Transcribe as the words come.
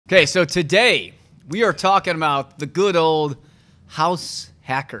Okay, so today we are talking about the good old house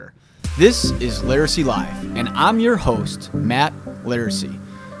hacker. This is LARICY Live, and I'm your host, Matt LARICY.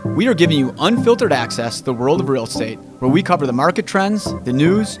 We are giving you unfiltered access to the world of real estate, where we cover the market trends, the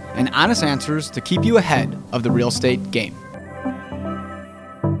news, and honest answers to keep you ahead of the real estate game.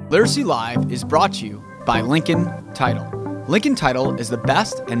 LARICY Live is brought to you by Lincoln Title. Lincoln Title is the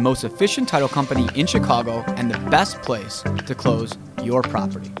best and most efficient title company in Chicago and the best place to close your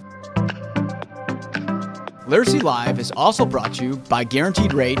property. LARICY Live is also brought to you by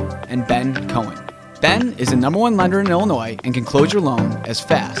Guaranteed Rate and Ben Cohen. Ben is the #1 lender in Illinois and can close your loan as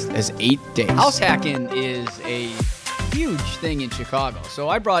fast as 8 days. House hacking is a huge thing in Chicago. So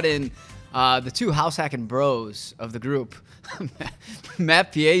I brought in the two house hacking bros of the group,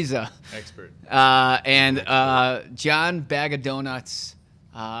 Matt Piegza, expert, and John Bag of Donuts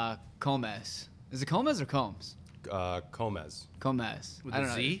Comes. Is it Comes or Combs? Comes. Comes. With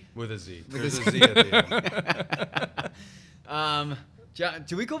a Z? With a Z. With There's a a Z at the end. John,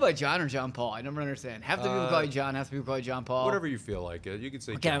 do we go by John or John Paul? I never understand. Half the people call you John, half the people call you John Paul. Whatever you feel like. You can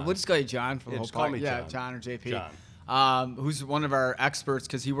say okay, John. we'll just call you John for the whole just call part. me Yeah, John. John or JP. John. Who's one of our experts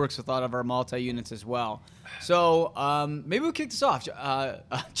because he works with a lot of our multi-units as well. So maybe we'll kick this off.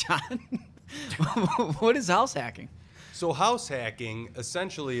 John, what is house hacking? So house hacking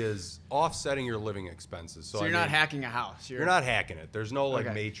essentially is offsetting your living expenses. So you're not hacking a house. You're not hacking it. There's no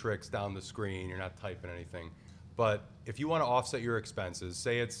Okay. matrix down the screen. You're not typing anything. But if you want to offset your expenses,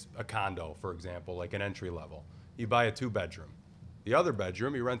 say it's a condo, for example, like an entry level. You buy a 2-bedroom. The other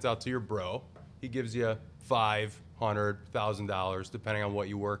bedroom you rent out to your bro. He gives you $500,000, depending on what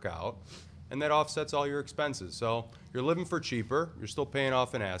you work out. And that offsets all your expenses. So you're living for cheaper. You're still paying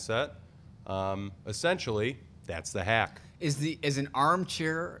off an asset. Essentially, that's the hack. Is an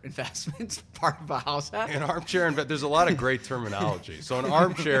armchair investment part of a house hack? An armchair, there's a lot of great terminology. So an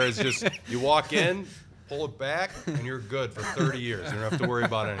armchair is just, you walk in, pull it back, and you're good for 30 years. You don't have to worry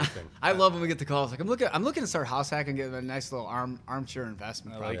about anything. I love when we get the calls. Like I'm looking to start house hacking and get a nice little armchair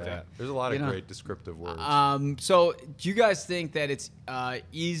investment. I like that. There's a lot of great descriptive words. So do you guys think that it's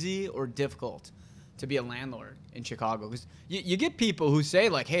easy or difficult to be a landlord in Chicago? Because you get people who say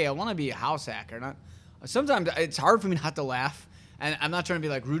like, "Hey, I want to be a house hacker." Sometimes it's hard for me not to laugh, and I'm not trying to be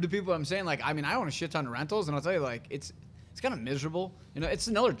like rude to people. I'm saying like, I mean, I own a shit ton of rentals, and I'll tell you like it's kind of miserable. You know, it's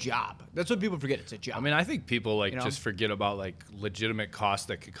another job. That's what people forget. It's a job. I mean, I think people just forget about like legitimate costs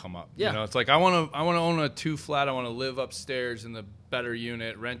that could come up. Yeah. You know, it's like I want to own a 2-flat. I want to live upstairs in the better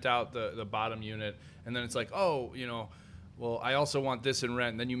unit, rent out the bottom unit, and then it's like, oh, well, I also want this in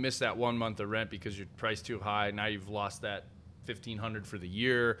rent. And then you miss that 1 month of rent because your price too high. Now you've lost that $1,500 for the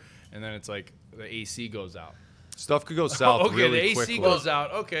year, and then it's like the AC goes out. Stuff could go south really quickly. The AC goes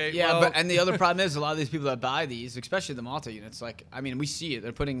out. Okay. Yeah, and the other problem is a lot of these people that buy these, especially the multi-units, like, I mean, we see it.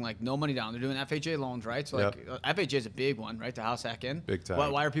 They're putting, like, no money down. They're doing FHA loans, right? So, FHA is a big one, right, to house hack in. Big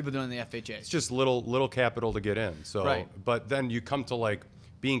time. Why are people doing the FHA? It's just little capital to get in. So, right. But then you come to, like,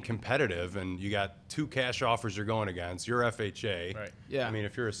 being competitive, and you got 2 cash offers you're going against. You're FHA. Right. Yeah. I mean,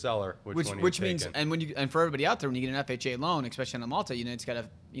 if you're a seller, which means, and for everybody out there, when you get an FHA loan, especially on a multi-unit, it's got to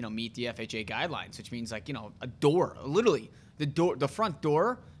meet the FHA guidelines, which means like a door, literally the front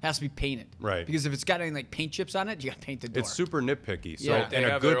door has to be painted. Right. Because if it's got any like paint chips on it, you got to paint the door. It's super nitpicky. So Yeah. They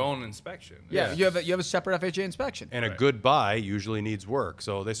have their own inspection. Yeah. You have a separate FHA inspection. And a good buy usually needs work.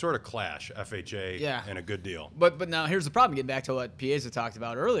 So they sort of clash, FHA Yeah. and a good deal. But now here's the problem. Getting back to what Piegza talked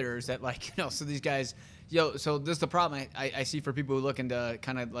about earlier is that like so these guys, so this is the problem I see for people who are looking to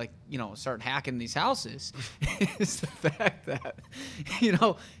kind of like start hacking these houses is the fact that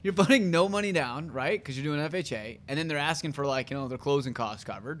you're putting no money down, right? Because you're doing FHA, and then they're asking for like their closing costs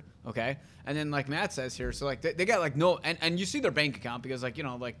covered, okay? And then like Matt says here, so like they got like no, and you see their bank account because like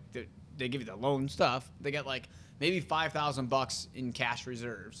they give you the loan stuff. They got like maybe $5,000 in cash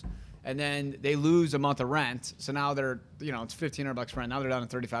reserves. And then they lose a month of rent, so now they're, it's $1,500 for rent. Now they're down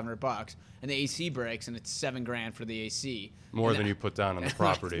to $3,500, and the AC breaks, and it's $7,000 for the AC. More than you put down on the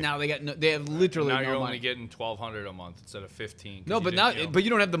property. Now they have literally Now no you're money. only getting $1,200 a month instead of $1,500. No, but but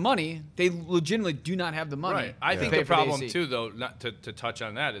you don't have the money. They legitimately do not have the money. Right. I think pay the for problem AC. too, though, not to touch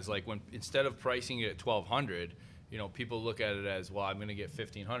on that, is like when instead of pricing it at $1,200. People look at it as, well, I'm going to get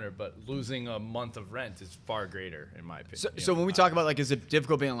 $1,500, but losing a month of rent is far greater, in my opinion. So when we talk about like, is it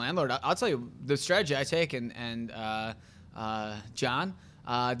difficult being a landlord? I'll tell you the strategy I take, and John,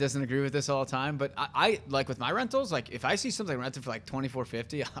 doesn't agree with this all the time, but I like with my rentals, like if I see something rented for like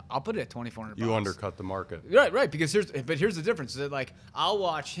 $2,450, I'll put it at $2,400. You undercut the market. Right. Because here's the difference. Is that like I'll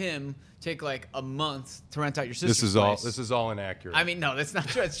watch him take like a month to rent out your sister's place. This is all inaccurate. I mean, no, that's not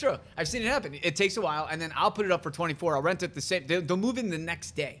true. It's true. I've seen it happen. It takes a while, and then I'll put it up for 24. I'll rent it the same. They'll move in the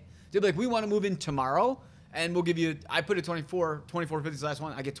next day. They'll be like, we want to move in tomorrow. And we'll give you. I put it $2,450 the last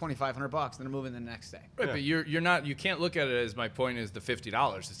one. I get $2,500, then I'm moving the next day. Right, but you're not. You can't look at it as my point is the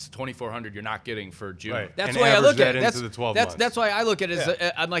 $50. It's $2,400 you're not getting for June. Right. That's and why I look at it. Into the 12 months. That's why I look at it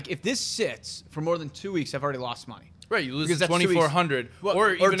as I'm like, if this sits for more than 2 weeks, I've already lost money. Right, you lose Because the that's 2 weeks. $2,400,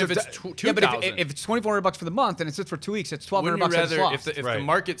 or even if it's $2,000. Yeah, but if it's $2,400 for the month and it sits for 2 weeks, it's $1,200 that's lost. If the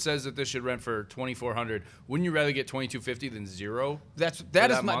market says that this should rent for $2,400, wouldn't you rather get $2,250 than zero? That's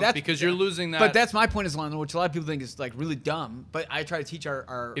because you're losing that. But that's my point as a landlord, which a lot of people think is like really dumb. But I try to teach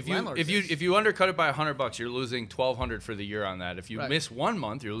our landlords. If you undercut it by $100, you're losing $1,200 for the year on that. If you miss 1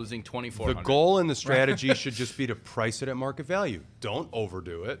 month, you're losing $2,400. The goal and the strategy should just be to price it at market value. Don't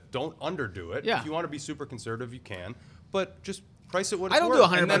overdo it. Don't underdo it. Yeah. If you want to be super conservative, you can. But just price it what it's I don't worth.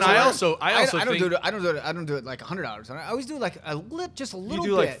 do $100. And then I also I think don't do it like $100. I always do like just a little bit.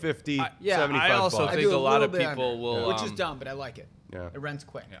 You do like 50, yeah, 75 I also bucks. think do a lot of little bit people under, will, which is dumb, but I like it. Yeah. It rents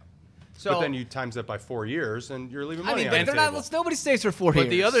quick. Yeah. So But then you times that by 4 years, and you're leaving money I mean, on but the they're table. not. Nobody stays for 4 years. But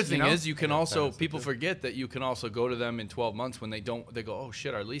the other thing you know? is, you can also tenants people do. forget that you can also go to them in 12 months when they don't. They go, oh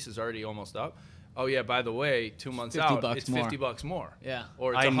shit, our lease is already almost up. Oh yeah, by the way, 2 months out, it's $50 more. Yeah.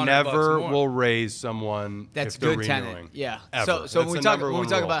 Or it's I $100 never more. will raise someone That's if they're good renewing. tenant. Yeah. Ever. So when we talk rule.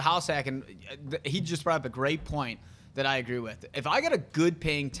 about house hacking, he just brought up a great point that I agree with. If I got a good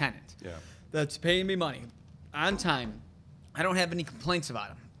paying tenant that's paying me money on time, I don't have any complaints about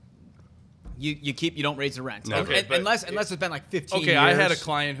him. You don't raise the rent. No. Okay, unless it's been like 15 years. Okay, I had a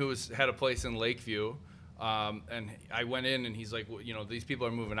client who had a place in Lakeview, and I went in and he's like, well, these people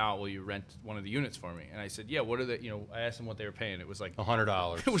are moving out. Will you rent one of the units for me? And I said, yeah. What are they? I asked them what they were paying. It was like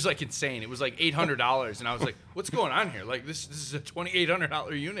 $100. It was like insane. It was like $800, and I was like, what's going on here? Like this is a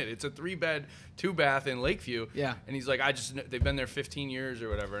 $2,800 unit. It's a 3-bed, 2-bath in Lakeview. Yeah. And he's like, they've been there 15 years or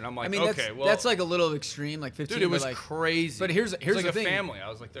whatever. And I'm like, I mean, okay, that's like a little extreme, like 15. dude, it was like, crazy. But here's it was like the a thing. family. I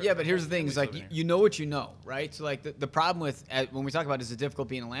was like, yeah, but here's the thing: is like you know what you know, right? So like the problem with when we talk about is it difficult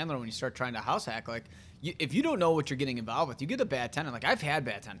being a landlord when you start trying to house hack, like. If you don't know what you're getting involved with, you get a bad tenant. Like I've had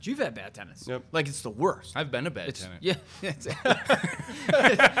bad tenants. You've had bad tenants. Yep. Like it's the worst. I've been a bad tenant. Yeah. It's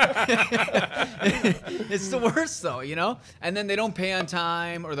the worst though, And then they don't pay on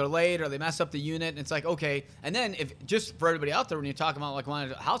time, or they're late, or they mess up the unit. And it's like, okay. And then if just for everybody out there, when you're talking about like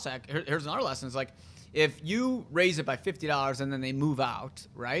wanting a house hack, here's another lesson. It's like if you raise it by $50 and then they move out,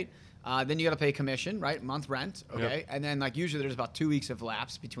 right? Then you got to pay commission, right? Month rent, okay? Yep. And then like usually there's about 2 weeks of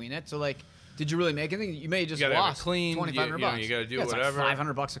lapse between it. So like. Did you really make anything? You may have just gotta have it lost clean, $2,500. you gotta do it's whatever. Like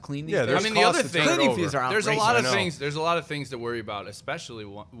 $500 a clean these Yeah, days. there's I mean, the other costs to thing, turn it cleaning over. fees are outrageous. there's a lot of I know. things. There's a lot of things to worry about, especially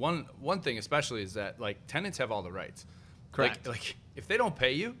one thing, especially is that like tenants have all the rights. Correct. Like if they don't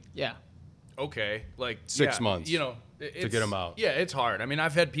pay you, Yeah. okay, like 6 months to get them out. Yeah, it's hard. I mean,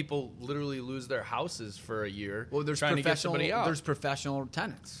 I've had people literally lose their houses for a year. Well, there's trying to get somebody out. There's professional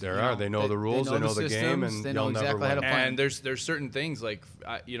tenants. There are. They know the rules. They know the game, systems, and they know you'll never exactly how to win. play. And there's certain things like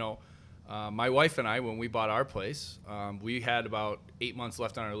my wife and I, when we bought our place, we had about 8 months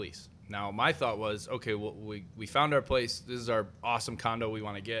left on our lease. Now my thought was, okay, well we found our place. This is our awesome condo we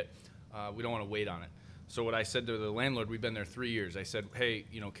want to get. We don't want to wait on it. So what I said to the landlord, we've been there 3 years. I said, hey,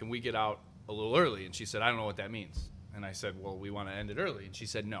 can we get out a little early? And she said, I don't know what that means. And I said, well, we want to end it early. And she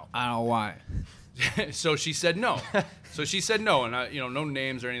said, no. I don't know why. So she said no. And I, no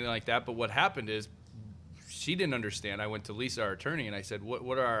names or anything like that. But what happened is she didn't understand. I went to Lisa, our attorney, and I said,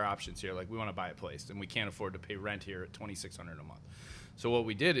 what are our options here? Like, we want to buy a place, and we can't afford to pay rent here at $2,600 a month. So what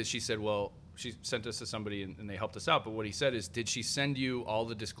we did is she said, well, she sent us to somebody, and they helped us out. But what he said is, did she send you all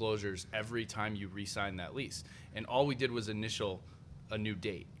the disclosures every time you re-signed that lease? And all we did was initial a new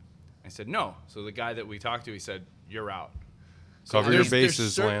date. I said, no. So the guy that we talked to, he said, you're out. Cover your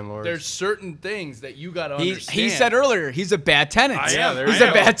bases, landlord. There's certain things that you got to understand. He said earlier he's a bad tenant. I am. He's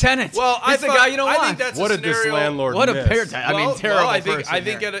a bad tenant. Well, he's the guy you don't I want. think that's What a did this scenario, landlord What a miss? pair. I mean, terrible I person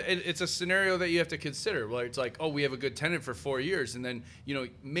think here. it's a scenario that you have to consider. Where it's like, oh, we have a good tenant for 4 years, and then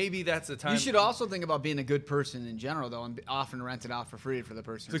maybe that's the time. You should also think about being a good person in general, though, and often rent it out for free for the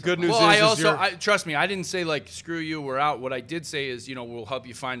person. The good news Well, is trust me, I didn't say like screw you, we're out. What I did say is, we'll help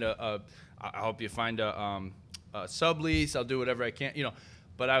you find a sublease. I'll do whatever I can,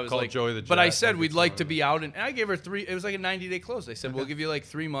 But I was Call like, Joey the but I Jet, said like we'd it's like on to it. be out, and I gave her 3. It was like a 90-day close. They said we'll Okay. give you like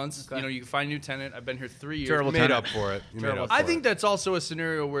 3 months. Okay. You know, you can find a new tenant. I've been here 3 years. Terrible You made tenant. up for it. You made Terrible. up I for think it. that's also a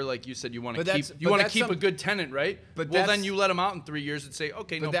scenario where, like you said, you want to But keep that's- you but want to that's keep some- a good tenant, right? But well, then that's- you let them out in 3 years and say,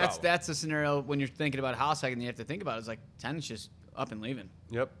 okay, But no that's problem. that's the scenario when you're thinking about house hacking. You have to think about it. It's like tenants just up and leaving.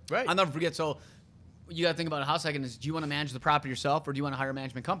 Yep. right. I'll never forget. So you got to think about a house hacking is, do you want to manage the property yourself or do you want to hire a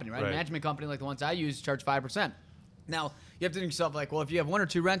management company, right? Right. A management company like the ones I use charge 5%. Now, you have to think to yourself, like, well, if you have 1 or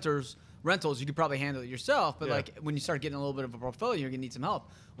 2 rentals, you could probably handle it yourself. But, Yeah. like, when you start getting a little bit of a portfolio, you're going to need some help.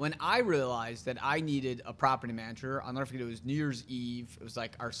 When I realized that I needed a property manager, I'll never forget, it was New Year's Eve. It was,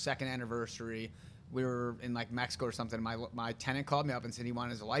 like, our 2nd anniversary. We were in, like, Mexico or something. My tenant called me up and said he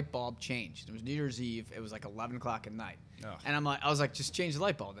wanted his light bulb changed. It was New Year's Eve. It was, like, 11 o'clock at night. Oh. And I was like, just change the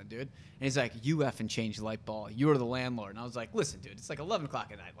light bulb then, dude. And he's like, you effing change the light bulb. You're the landlord. And I was like, listen, dude, it's like 11 o'clock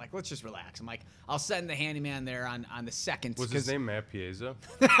at night. Like, let's just relax. I'm like, I'll send the handyman there on the 2nd. Was his 'cause name Matt Piegza?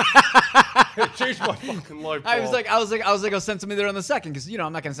 Change my fucking life. I was like, I'll send somebody there on the 2nd because, you know,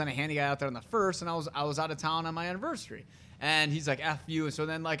 I'm not going to send a handy guy out there on the 1st. And I was out of town on my anniversary. And he's like, F you. And so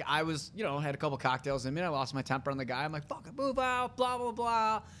then, like, I was, you know, had a couple cocktails in me. I lost my temper on the guy. I'm like, fucking move out, blah, blah,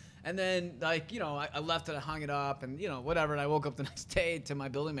 blah. And then, like, you know, I left it, I hung it up, and, you know, whatever. And I woke up the next day to my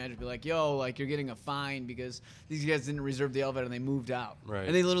building manager be like, yo, like, you're getting a fine because these guys didn't reserve the elevator and they moved out. Right.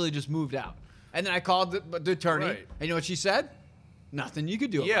 And they literally just moved out. And then I called the attorney. Right. And you know what she said? Nothing you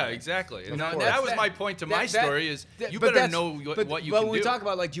could do yeah, about it. exactly. And You know, that was my point to my story is you better know what you but can when we do. talk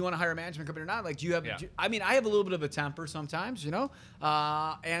about, like, do you want to hire a management company or not? Like, do you have? Yeah. I mean, I have a little bit of a temper sometimes, you know,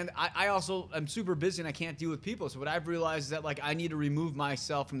 and I also am super busy and I can't deal with people. So what I've realized is that, like, I need to remove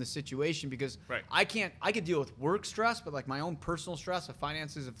myself from the situation because Right. I could deal with work stress, but, like, my own personal stress of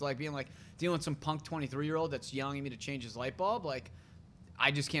finances, of, like, being, like, dealing with some punk 23-year-old that's yelling at me to change his light bulb, like, I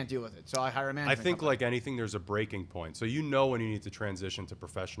just can't deal with it. So I hire a I management think company. like anything, there's a breaking point. So you know when you need to transition to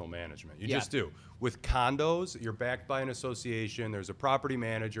professional management. You Yeah. just do. With condos, you're backed by an association. There's a property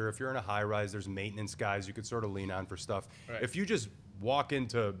manager. If you're in a high rise, there's maintenance guys you could sort of lean on for stuff. Right. If you just walk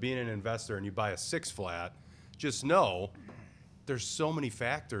into being an investor and you buy a 6 flat, just know there's so many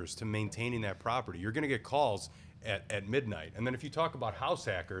factors to maintaining that property. You're going to get calls at midnight. And then if you talk about house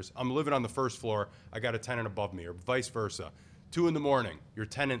hackers, I'm living on the 1st floor. I got a tenant above me, or vice versa. 2 in the morning, your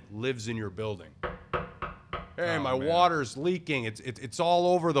tenant lives in your building. Hey, Oh, my man. water's leaking. It's all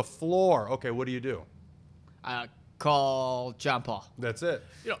over the floor. Okay, what do you do? Call John Paul. That's it.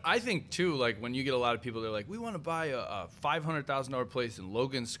 You know, I think too, like when you get a lot of people, they're like, we want to buy a $500,000 place in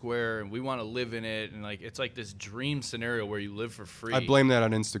Logan Square and we want to live in it, and like it's like this dream scenario where you live for free. I blame that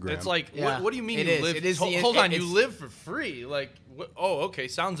on Instagram. It's like, Yeah. what do you mean It you is. live? It is the- hold on, you it's- live for free? Like, oh, okay,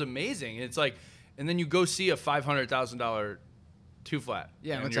 sounds amazing. And it's like, and then you go see a $500,000 2 flat.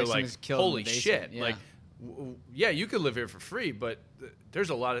 Yeah, and it's you're like like, someone's killed in the holy basement. shit! Yeah. Like, yeah, you could live here for free, but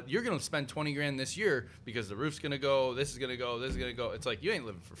there's a lot of you're gonna spend 20 grand this year because the roof's gonna go, this is gonna go, this is gonna go. It's like you ain't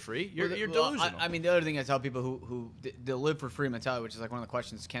living for free. You're Well, delusional. I mean, the other thing I tell people who the live for free mentality, which is like one of the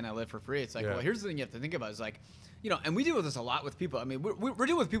questions, can I live for free? It's like, Yeah. well, here's the thing you have to think about is like, you know, and we deal with this a lot with people. I mean, we're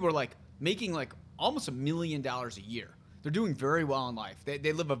dealing with people who are like making like almost $1 million a year. They're doing very well in life.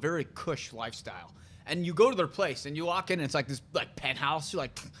 They live a very cush lifestyle. And you go to their place and you walk in and it's like this like penthouse. You're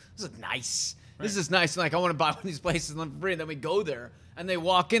like, this is nice. This is nice. And like, I want to buy one of these places and live for free. And then we go there and they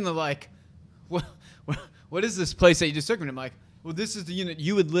walk in. They're like, what is this place that you just took me to? I'm like, well, this is the unit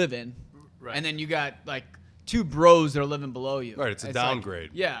you would live in. Right. And then you got like 2 bros that are living below you. Right, it's a like- downgrade.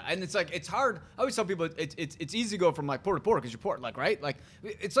 yeah, and it's like it's hard. I always tell people it's easy to go from like poor to poor because you're poor, like right. Like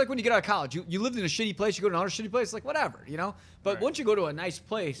it's like when you get out of college, you lived in a shitty place, you go to another shitty place, like whatever, you know. But Right. once you go to a nice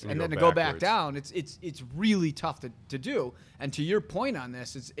place And and you then go to go back backwards. down, it's really tough to do. And to your point on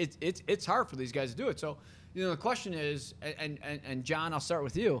this, it's hard for these guys to do it. So you know the question is, and John, I'll start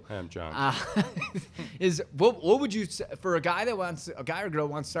with you. Hey, I'm John. Is what would you say for a guy or girl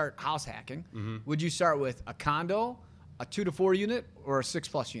wants to start house hacking? Mm-hmm. Would you start with a condo, a 2 to 4 unit, or a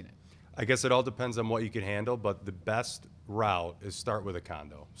 6+ unit? I guess it all depends on what you can handle, but the best route is start with a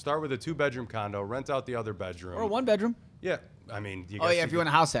condo. Start with a 2-bedroom condo, rent out the other bedroom. Or a 1-bedroom? Yeah, I mean, Oh yeah, if you want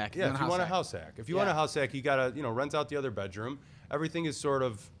a house hack. Yeah, if you want a house hack. If you want a Yeah. house hack, you gotta, rent out the other bedroom. Everything is sort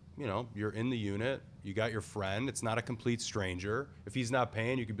of, you're in the unit. You got your friend. It's not a complete stranger. If he's not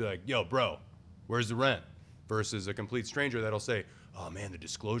paying, you could be like, yo, bro, where's the rent? Versus a complete stranger that'll say, oh man, the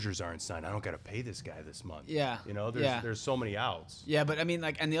disclosures aren't signed. I don't gotta pay this guy this month. Yeah. There's so many outs. Yeah, but I mean,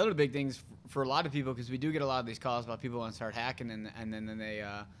 like, and the other big things for a lot of people, because we do get a lot of these calls about people want to start hacking, and then they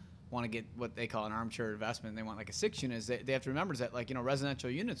want to get what they call an armchair investment. They want like a 6 unit. They have to remember is that, like, residential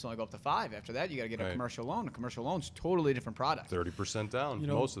units only go up to 5. After that, you got to get a Right. commercial loan. A commercial loan's totally different product. 30% down You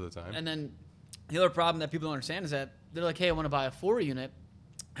know, most of the time. And then the other problem that people don't understand is that they're like, hey, I want to buy a 4 unit.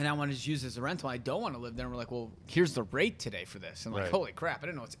 and I want to just use it as a rental. I don't want to live there. And we're like, well, here's the rate today for this. And like, Right. holy crap, I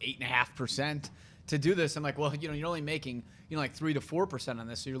didn't know it's 8.5% to do this. I'm like, well, you know, you're only making, you know, like 3 to 4% on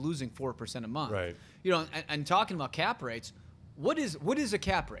this, so you're losing 4% a month. Right. You know, and talking about cap rates, what is a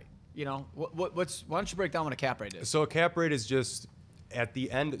cap rate? You know, what's why don't you break down what a cap rate is? So a cap rate is just at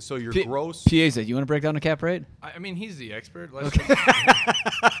the end. So your gross. Piegza, you want to break down a cap rate? I mean, he's the expert. Let's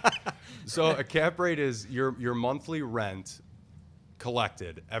So a cap rate is your monthly rent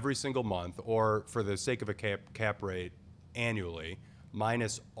collected every single month, or for the sake of a cap rate, annually,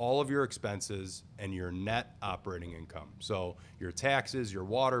 minus all of your expenses and your net operating income. So your taxes, your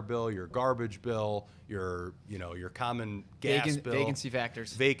water bill, your garbage bill, your common gas bill, vacancy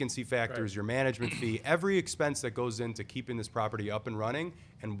factors, right. Your management fee, every expense that goes into keeping this property up and running,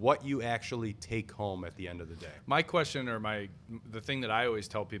 and what you actually take home at the end of the day. My question, or the thing that I always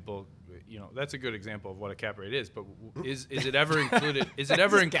tell people, you know, that's a good example of what a cap rate is. But is it ever included? Is it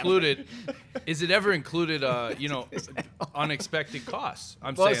ever included? Is it ever included? You know, unexpected costs.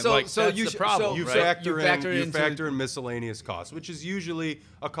 I'm saying that's the problem. You right? factor in miscellaneous costs, which is usually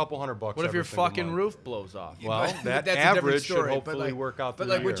a couple $100. What if your fucking roof blows off? Well, that that's average story, should hopefully work out. But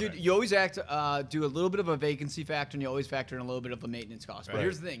like, you always do a little bit of a vacancy factor, and you always factor in a little bit of a maintenance cost. But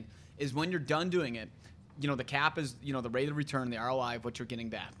here's the thing: is when you're done doing it, you know, the cap is, you know, the rate of return, the ROI of what you're getting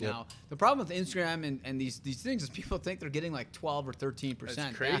back. Yep. Now, the problem with Instagram and these things is people think they're getting like 12 or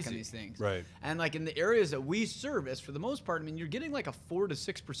 13% back on these things. Right. And like in the areas that we service, for the most part, I mean, you're getting like a 4 to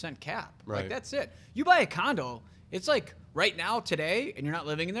 6% cap. Right. Like that's it. You buy a condo, it's like right now today, and you're not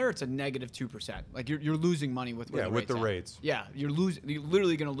living in there, it's a negative 2%. Like you're losing money with the rates. Yeah, you're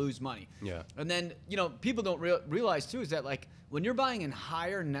literally going to lose money. Yeah. And then, you know, people don't realize too is that like when you're buying in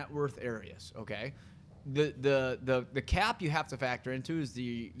higher net worth areas, okay, the cap you have to factor into is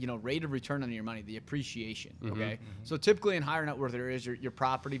the, you know, rate of return on your money, the appreciation. Okay, so typically in higher net worth areas, your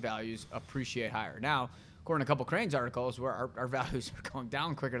property values appreciate higher. Now, according to a couple Cranes articles, where our values are going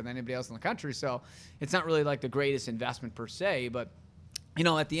down quicker than anybody else in the country, so it's not really like the greatest investment per se. But you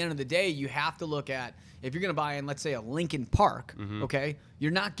know, at the end of the day, you have to look at, if you're going to buy in, let's say, a Lincoln Park, okay,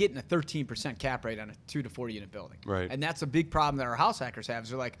 you're not getting a 13% cap rate on a 2 to 4 unit building. Right. And that's a big problem that our house hackers have.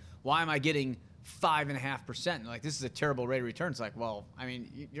 Is they're like, why am I getting 5.5%? Like, this is a terrible rate of return. It's like, well, I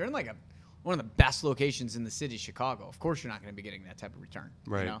mean, you're in like one of the best locations in the city of Chicago. Of course, you're not going to be getting that type of return.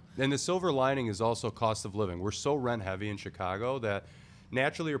 Right. You know? And the silver lining is also cost of living. We're so rent heavy in Chicago that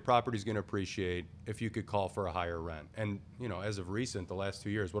naturally your property is going to appreciate if you could call for a higher rent. And, you know, as of recent, the last 2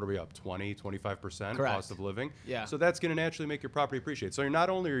 years, what are we up, 20, 25% Correct. cost of living? Yeah. So that's going to naturally make your property appreciate. So you're not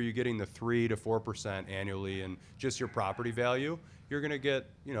only are you getting the 3 to 4% annually in just your property value, you're going to get,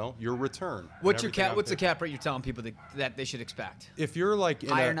 you know, your return. What's your cap? What's the cap rate you're telling people that they should expect? If you're like in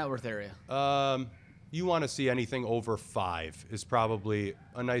higher net worth area. You want to see anything over 5 is probably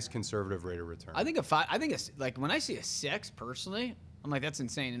a nice conservative rate of return. I think a 5. I think it's like when I see a 6 personally, I'm like, that's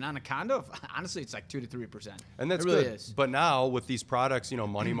insane. And on a condo, honestly, it's like 2 to 3%. And that's it really good. is. But now with these products, you know,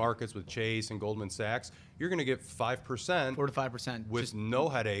 money markets with Chase and Goldman Sachs, you're going to get 5%, 4 to 5%, with just no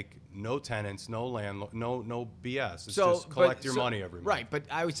headache, no tenants, no landlord, no BS. It's just collect your money every month. Right. But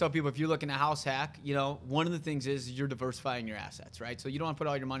I always tell people, if you're looking at house hack, you know, one of the things is you're diversifying your assets, right? So you don't want to put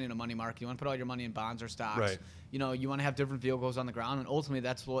all your money in a money market. You want to put all your money in bonds or stocks. Right. You know, you want to have different vehicles on the ground, and ultimately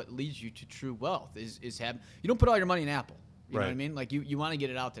that's what leads you to true wealth. Is have you don't put all your money in Apple. You know what I mean? Like you want to get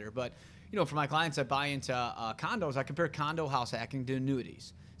it out there. But, you know, for my clients that buy into condos, I compare condo house hacking to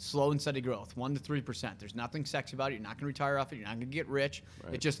annuities. Slow and steady growth, 1 to 3%. There's nothing sexy about it. You're not going to retire off it. You're not going to get rich.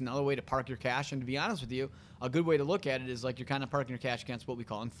 Right. It's just another way to park your cash. And to be honest with you, a good way to look at it is like you're kind of parking your cash against what we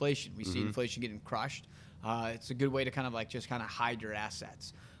call inflation. We see inflation getting crushed. It's a good way to kind of like just kind of hide your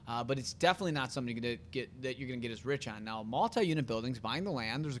assets. But it's definitely not something that you're going to get as rich on. Now, multi-unit buildings, buying the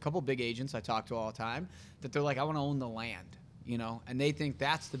land, there's a couple big agents I talk to all the time that they're like, I want to own the land. You know, and they think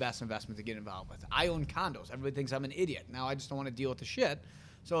that's the best investment to get involved with. I own condos. Everybody thinks I'm an idiot. Now I just don't want to deal with the shit.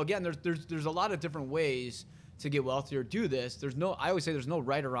 So again, there's a lot of different ways to get wealthy or do this. I always say there's no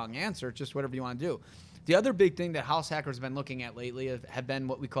right or wrong answer. It's just whatever you want to do. The other big thing that house hackers have been looking at lately have been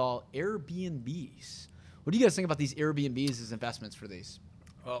what we call Airbnbs. What do you guys think about these Airbnbs as investments for these?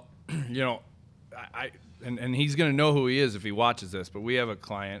 Well, you know, and he's going to know who he is if he watches this, but we have a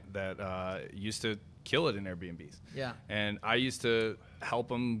client that used to kill it in Airbnbs. Yeah. And I used to help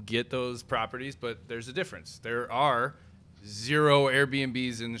them get those properties, but there's a difference. There are 0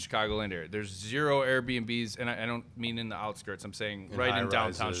 Airbnbs in the Chicagoland area. There's 0 Airbnbs, and I don't mean in the outskirts. I'm saying right in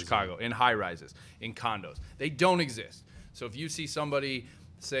downtown Chicago, in high rises, in condos. They don't exist. So if you see somebody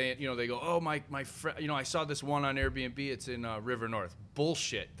saying, you know, they go, oh, my friend, you know, I saw this one on Airbnb. It's in River North.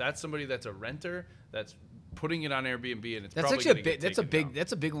 Bullshit. That's somebody that's a renter that's putting it on Airbnb, and it's That's probably actually gonna get taken down.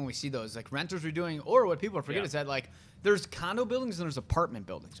 that's a big one we see those like renters are doing, or what people forget is that like there's condo buildings and there's apartment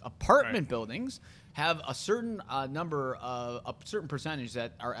buildings. Apartment buildings have a certain number of a certain percentage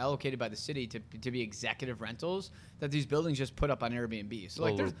that are allocated by the city to be executive rentals that these buildings just put up on Airbnb. So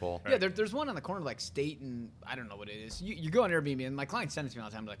like there's one on the corner of like State and I don't know what it is. You go on Airbnb and my clients send it to me all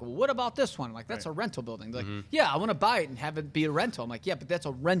the time. Like, well, what about this one? I'm like, that's a rental building. They're like, yeah, I want to buy it and have it be a rental. I'm like, yeah, but that's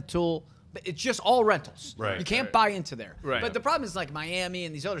a rental. It's just all rentals. Right. You can't buy into there. Right. But the problem is like Miami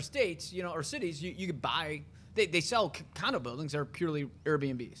and these other states, or cities, you could buy. They sell condo buildings that are purely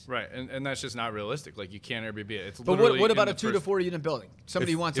Airbnbs. Right, and that's just not realistic. Like you can't Airbnb it. It's but what about a 2 to 4 unit building?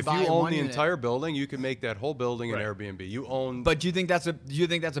 Somebody wants to buy If you own one the unit. entire building, you can make that whole building an Airbnb. You own. But do you think that's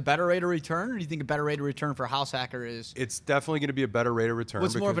a better rate of return, or do you think a better rate of return for a house hacker is? It's definitely going to be a better rate of return.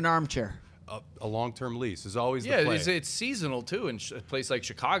 What's more of an armchair? A long-term lease is always the Yeah, play. it's seasonal too in a place like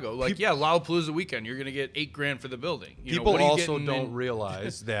Chicago. Like, Lollapalooza weekend, you're going to get $8,000 for the building. People also don't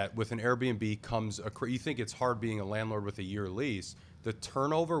realize that with an Airbnb comes you think it's hard being a landlord with a year lease. The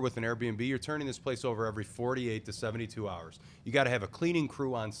turnover with an Airbnb, you're turning this place over every 48 to 72 hours. You got to have a cleaning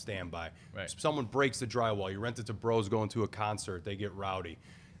crew on standby. Right. Someone breaks the drywall. You rent it to bros going to a concert. They get rowdy.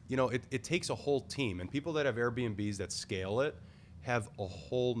 It takes a whole team. And people that have Airbnbs that scale it have a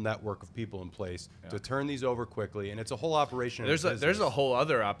whole network of people in place to turn these over quickly, and it's a whole operation. There's a whole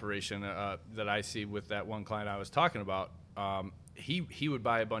other operation that I see with that one client I was talking about. He would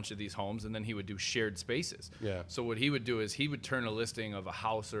buy a bunch of these homes, and then he would do shared spaces. Yeah. So what he would do is he would turn a listing of a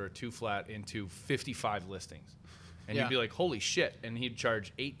house or a 2-flat into 55 listings. And you'd be like, holy shit. And he'd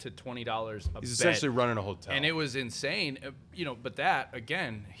charge $8 to $20 a He's bed. essentially running a hotel. And it was insane. But that,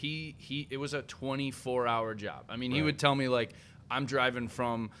 again, it was a 24-hour job. I mean, he would tell me, like, I'm driving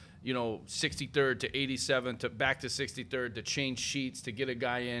from, 63rd to 87th to back to 63rd to change sheets to get a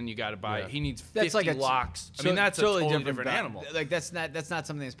guy in. You got to buy. He needs 50 locks. I mean, that's a totally different animal. Like that's not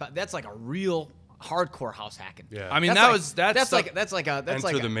something that's like a real hardcore house hacking. Yeah. I mean, that's like a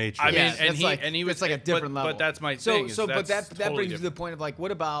Enter the Matrix. I mean, yeah, and he was like a different level. But that's my thing. But that totally brings you to the point of like,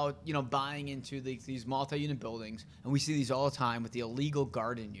 what about buying into these multi-unit buildings, and we see these all the time with the illegal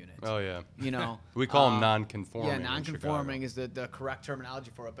garden units. Oh yeah. We call them non-conforming. Yeah, non-conforming is the correct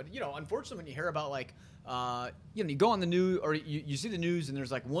terminology for it. But unfortunately, when you hear about like, you go on the news or you see the news and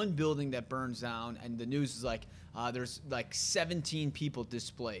there's like one building that burns down, and the news is like there's like 17 people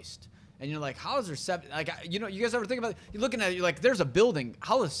displaced. And you're like, how is there seven? Like, you guys ever think about it? You're looking at it, you're like, there's a building.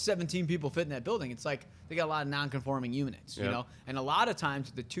 How does 17 people fit in that building? It's like they got a lot of non-conforming units, And a lot of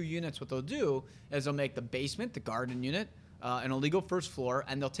times, the 2 units, what they'll do is they'll make the basement, the garden unit, an illegal first floor,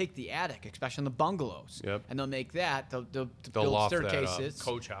 and they'll take the attic, especially in the bungalows, and they'll make that. They'll build staircases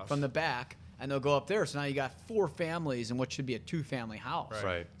coach house from the back, and they'll go up there. So now you got 4 families in what should be a 2-family house,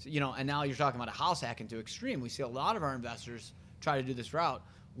 right? So, and now you're talking about a house hacking to extreme. We see a lot of our investors try to do this route.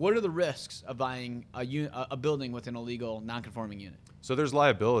 What are the risks of buying a building with an illegal non-conforming unit? So there's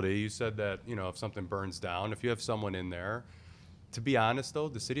liability. You said that, if something burns down, if you have someone in there, to be honest though,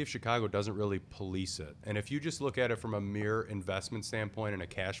 the city of Chicago doesn't really police it. And if you just look at it from a mere investment standpoint and a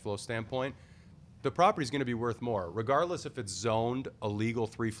cash flow standpoint, the property is going to be worth more, regardless if it's zoned a legal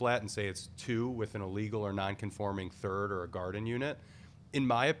 3-flat and say it's 2 with an illegal or non-conforming 3rd or a garden unit. In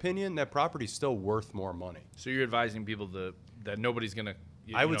my opinion, that property is still worth more money. So you're advising people that nobody's going to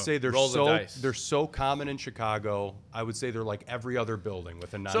I would say they're they're so common in Chicago. I would say they're like every other building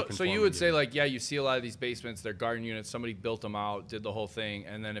with a non-conforming So you would say unit. like, yeah, you see a lot of these basements, they're garden units. Somebody built them out, did the whole thing,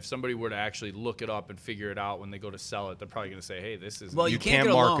 and then if somebody were to actually look it up and figure it out when they go to sell it, they're probably going to say, hey, this is. Well, you can't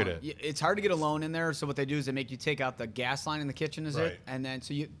get market it. It's hard to get a loan in there. So what they do is they make you take out the gas line in the kitchen, and then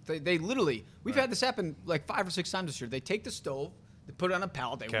so they literally we've had this happen like 5 or 6 times this year. They take the stove. They put it on a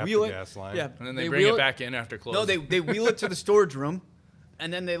pallet. They Cap wheel the it. gas line. Yeah, and then they bring it back in after closing. No, they wheel it to the storage room.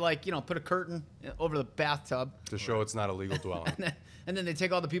 And then they put a curtain over the bathtub to show it's not a legal dwelling. and then they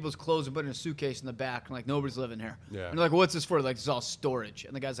take all the people's clothes and put it in a suitcase in the back, and like nobody's living here. Yeah. And they're like, well, what's this for? Like, it's all storage.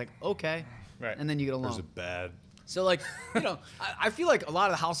 And the guy's like, okay. Right. And then you get a loan. There's a bad. So like, I feel like a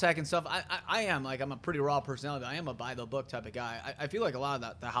lot of the house hacking stuff. I'm a pretty raw personality. I am a buy the book type of guy. I feel like a lot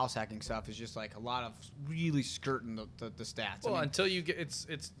of the house hacking stuff is just like a lot of really skirting the stats. Well, until you get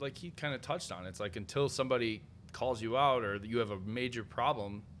it's like he kind of touched on. It's like until somebody calls you out or you have a major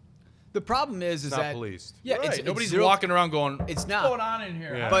problem. The problem is not that policed. Yeah, right. Nobody's walking around going, it's not. What's going on in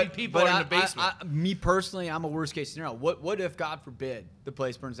here? Yeah. How many people are in the basement? Me personally, I'm a worst case scenario. What if, God forbid, the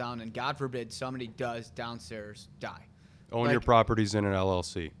place burns down and God forbid somebody does downstairs die? Own your properties in an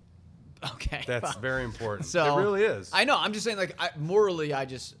LLC. Okay. That's very important. So, it really is. I know. I'm just saying, like, morally,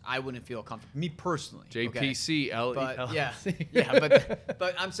 I wouldn't feel comfortable. Me personally. JPC, Okay? But, yeah.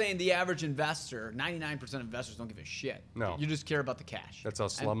 But I'm saying the average investor, 99% of investors don't give a shit. No. You just care about the cash. That's how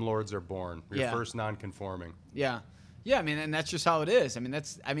slumlords are born. You're first non-conforming. Yeah. Yeah, I mean, and that's just how it is. I mean,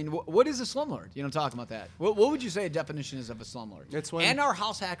 what is a slumlord? You know, talking about that. What would you say a definition is of a slumlord? It's when, and are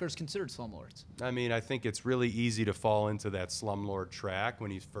house hackers considered slumlords? I mean, I think it's really easy to fall into that slumlord track when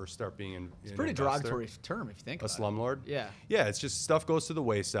you first start being It's a pretty derogatory term if you think about it. A slumlord? Yeah. Yeah, it's just stuff goes to the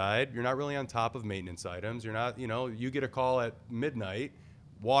wayside. You're not really on top of maintenance items. You're not, you get a call at midnight,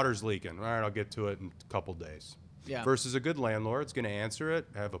 water's leaking. All right, I'll get to it in a couple days. Yeah. Versus a good landlord's going to answer it,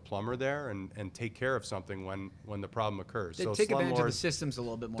 have a plumber there, and take care of something when the problem occurs. They so take advantage of the slumlords systems a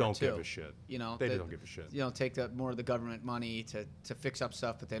little bit more don't too. give a shit. You know, they don't give a shit. You know, take more of the government money to fix up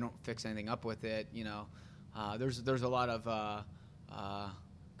stuff, but they don't fix anything up with it. You know, there's a lot of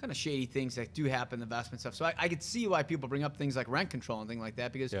kind of shady things that do happen in the investment stuff. So I could see why people bring up things like rent control and things like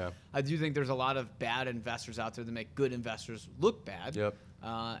that, because I do think there's a lot of bad investors out there that make good investors look bad. Yep.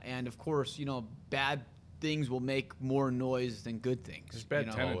 And of course, bad things will make more noise than good things. There's bad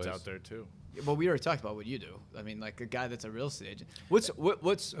tenants always out there too. Well, we already talked about what you do. I mean, like a guy that's a real estate agent.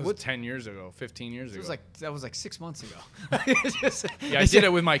 What's 10 years ago, 15 years ago. That was like 6 months ago. Yeah, I did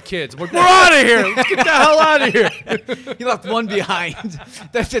it with my kids. I'm like, we're out of here. Let's get the hell out of here. You left one behind.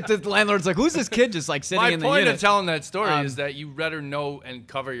 That's it. The landlord's like, who's this kid just like sitting in the unit? My point of telling that story is that you better know and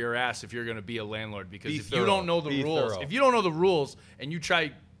cover your ass if you're going to be a landlord, because if you don't know the rules, if you don't know the rules and you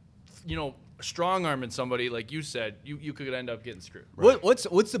try, strong arming somebody, like you said, you could end up getting screwed. Right.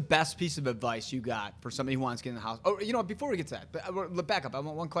 What's the best piece of advice you got for somebody who wants to get in the house? Oh, before we get to that, but back up. I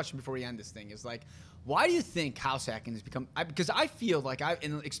want one question before we end this thing. Is like, why do you think house hacking has become? Because I feel like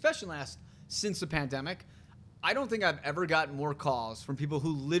especially since the pandemic, I don't think I've ever gotten more calls from people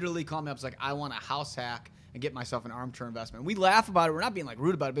who literally call me up. It's like, I want a house hack and get myself an armchair investment. We laugh about it. We're not being like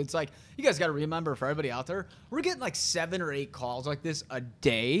rude about it, but it's like, you guys got to remember, for everybody out there, we're getting like 7 or 8 calls like this a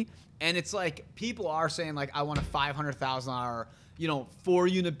day. And it's like, people are saying like, I want a $500,000,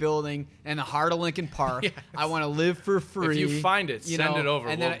 4-unit building in the heart of Lincoln Park. Yes. I want to live for free. If you find it, send it over.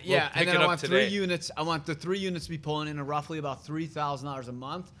 And then, and then I want 3 units. I want the 3 units to be pulling in roughly about $3,000 a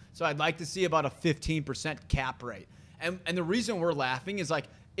month. So I'd like to see about a 15% cap rate. And the reason we're laughing is like,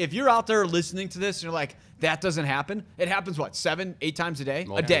 if you're out there listening to this and you're like, that doesn't happen, it happens what, 7, 8 times a day?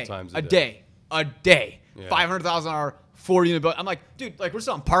 Multiple times a day. A day. Yeah. $500,000 4-unit building. I'm like, dude, like, we're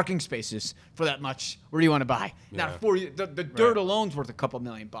selling parking spaces for that much. Where do you want to buy? Yeah. Not the dirt alone's worth a couple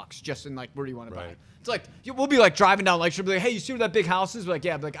 $1,000,000 just in like, where do you want to buy? It's like, we'll be like driving down Lakeshore, be like, hey, you see where that big house is? We're like,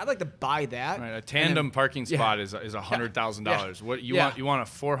 yeah, but like, I'd like to buy that. Right, a tandem parking spot is $100,000. What you want? You want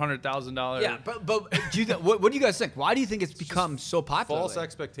a $400,000? Yeah, but what do you guys think? Why do you think it's become so popular? False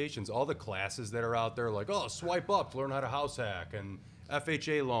expectations. All the classes that are out there, like, swipe up to learn how to house hack, and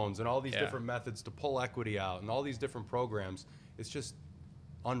FHA loans, and all these different methods to pull equity out, and all these different programs. It's just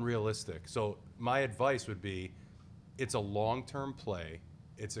unrealistic. So my advice would be, it's a long-term play.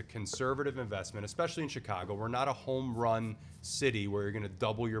 It's a conservative investment, especially in Chicago. We're not a home run city where you're going to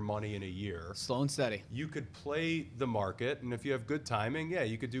double your money in a year. Slow and steady. You could play the market, and if you have good timing,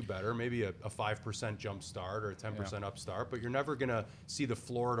 you could do better. Maybe a 5% jump start or a 10% upstart, but you're never going to see the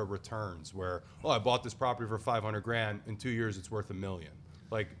Florida returns where, I bought this property for $500,000. In 2 years, it's worth $1 million.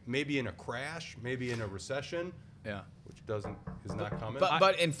 Like, maybe in a crash, maybe in a recession. Yeah. Which is not coming.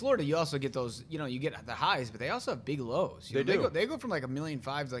 But in Florida, you also get those, you get the highs, but they also have big lows. They do. They go from like $1.5 million to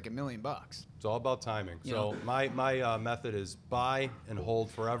like $1 million. It's all about timing. So my method is buy and hold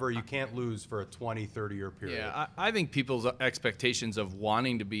forever. You can't lose for a 20, 30-year period. Yeah, I think people's expectations of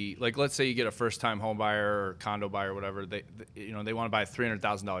wanting to be, like, let's say you get a first-time home buyer or condo buyer or whatever, they want to buy a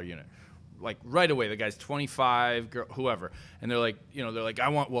 $300,000 unit. Like right away, the guy's 25, girl, whoever, and they're like,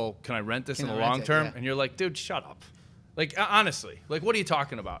 can I rent this in the long term? Yeah. And you're like, dude, shut up. Like, honestly, like, what are you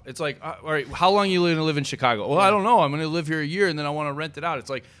talking about? It's like, all right, how long are you going to live in Chicago? Well, I don't know. I'm going to live here a year, and then I want to rent it out.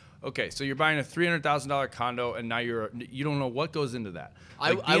 It's like, okay, so you're buying a $300,000 condo, and now you don't know what goes into that.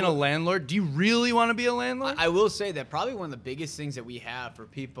 Like, being a landlord, do you really want to be a landlord? I will say that probably one of the biggest things that we have for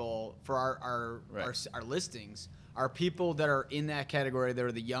people, for our listings, are people that are in that category.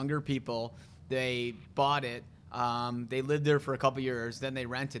 They're the younger people. They bought it. They lived there for a couple years. Then they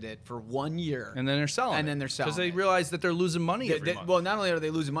rented it for 1 year. And then they're selling it. Because they realize that they're losing money every month. Well, not only are they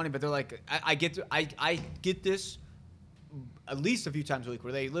losing money, but they're like, I get this at least a few times a week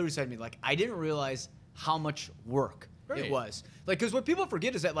where they literally said to me, like, I didn't realize how much work it was. Like, because what people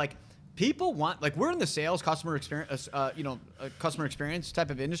forget is that, like, people want, like, we're in the sales customer experience, customer experience type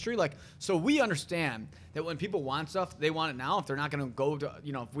of industry. Like, so we understand that when people want stuff, they want it now. If they're not going to go to,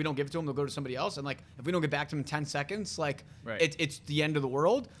 if we don't give it to them, they'll go to somebody else. And like, if we don't get back to them in 10 seconds, like it's the end of the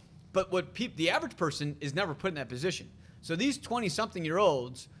world. But what the average person is never put in that position. So these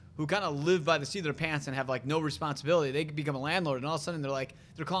 20-something-year-olds who kind of live by the seat of their pants and have like no responsibility, they could become a landlord, and all of a sudden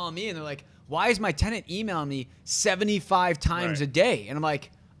they're calling me and they're like, why is my tenant emailing me 75 times a day? And I'm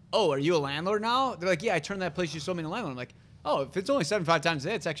like, oh, are you a landlord now? They're like, yeah, I turned that place you sold me to landlord. I'm like, oh, if it's only 75 times a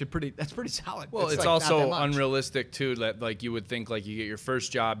day, it's actually that's pretty solid. Well, it's like also unrealistic too that like you would think like you get your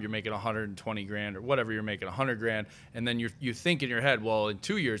first job, you're making 120 grand or whatever you're making 100 grand, and then you think in your head, well, in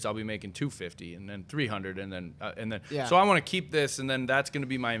 2 years I'll be making 250 and then 300 and then so I want to keep this, and then that's going to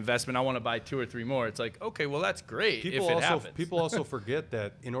be my investment. I want to buy 2 or 3 more. It's like, okay, well that's great if it happens. People also forget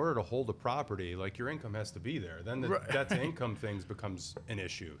that in order to hold a property, like your income has to be there. Then the debt to income things becomes an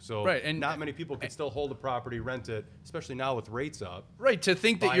issue. So and not many people can still hold a property, rent it, especially now with rates up. To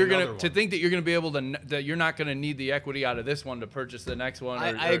think that you're gonna be able to, that you're not gonna need the equity out of this one to purchase the next one.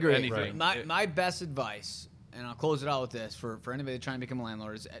 I agree. Anything. My best advice, and I'll close it out with this for anybody trying to become a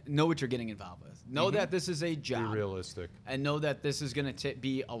landlord, is know what you're getting involved with. Know that this is a job. Be realistic. And know that this is going to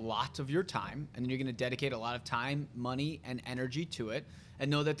be a lot of your time, and you're going to dedicate a lot of time, money, and energy to it. And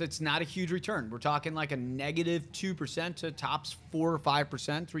know that it's not a huge return. We're talking like a negative 2% to tops 4 or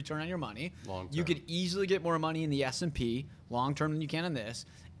 5% return on your money. Long term. You could easily get more money in the S&P long term than you can in this.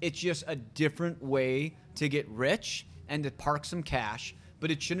 It's just a different way to get rich and to park some cash.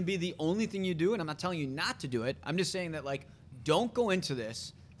 But it shouldn't be the only thing you do. And I'm not telling you not to do it. I'm just saying that, like, don't go into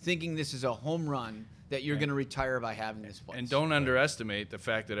this thinking this is a home run that you're going to retire by having this place. And don't underestimate the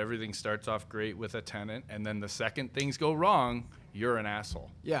fact that everything starts off great with a tenant, and then the second things go wrong, you're an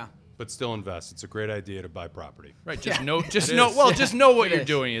asshole. Yeah. But still invest. It's a great idea to buy property. Right. Just know what you're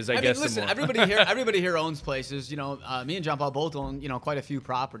doing is, I guess. Listen, everybody here owns places. Me and John Paul both own, quite a few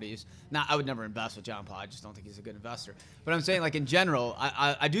properties. Now, I would never invest with John Paul. I just don't think he's a good investor. But I'm saying, like, in general,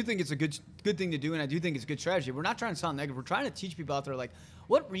 I do think it's a good thing to do, and I do think it's a good strategy. We're not trying to sound negative. We're trying to teach people out there, like,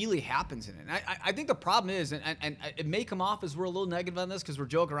 what really happens in it. And I think the problem is, and it may come off as we're a little negative on this because we're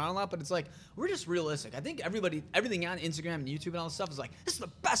joking around a lot, but it's like, we're just realistic. I think everything on Instagram and YouTube and all this stuff is like, this is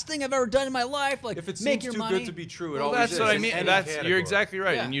the best thing I've ever done in my life. Like, if it make seems your too money. good to be true, well, that's what I mean. You're exactly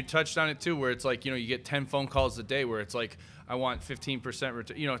right. Yeah. And you touched on it too, where it's like, you get 10 phone calls a day where it's like, I want 15%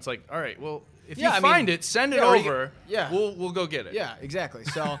 return. It's like, all right, well, if you find it, send it over. We'll go get it. Yeah, exactly.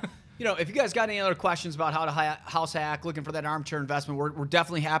 So, if you guys got any other questions about how to house hack, looking for that armchair investment, we're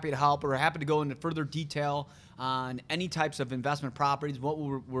definitely happy to help. We're happy to go into further detail on any types of investment properties, what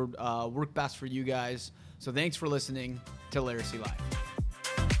will work best for you guys. So thanks for listening to LARICY Live.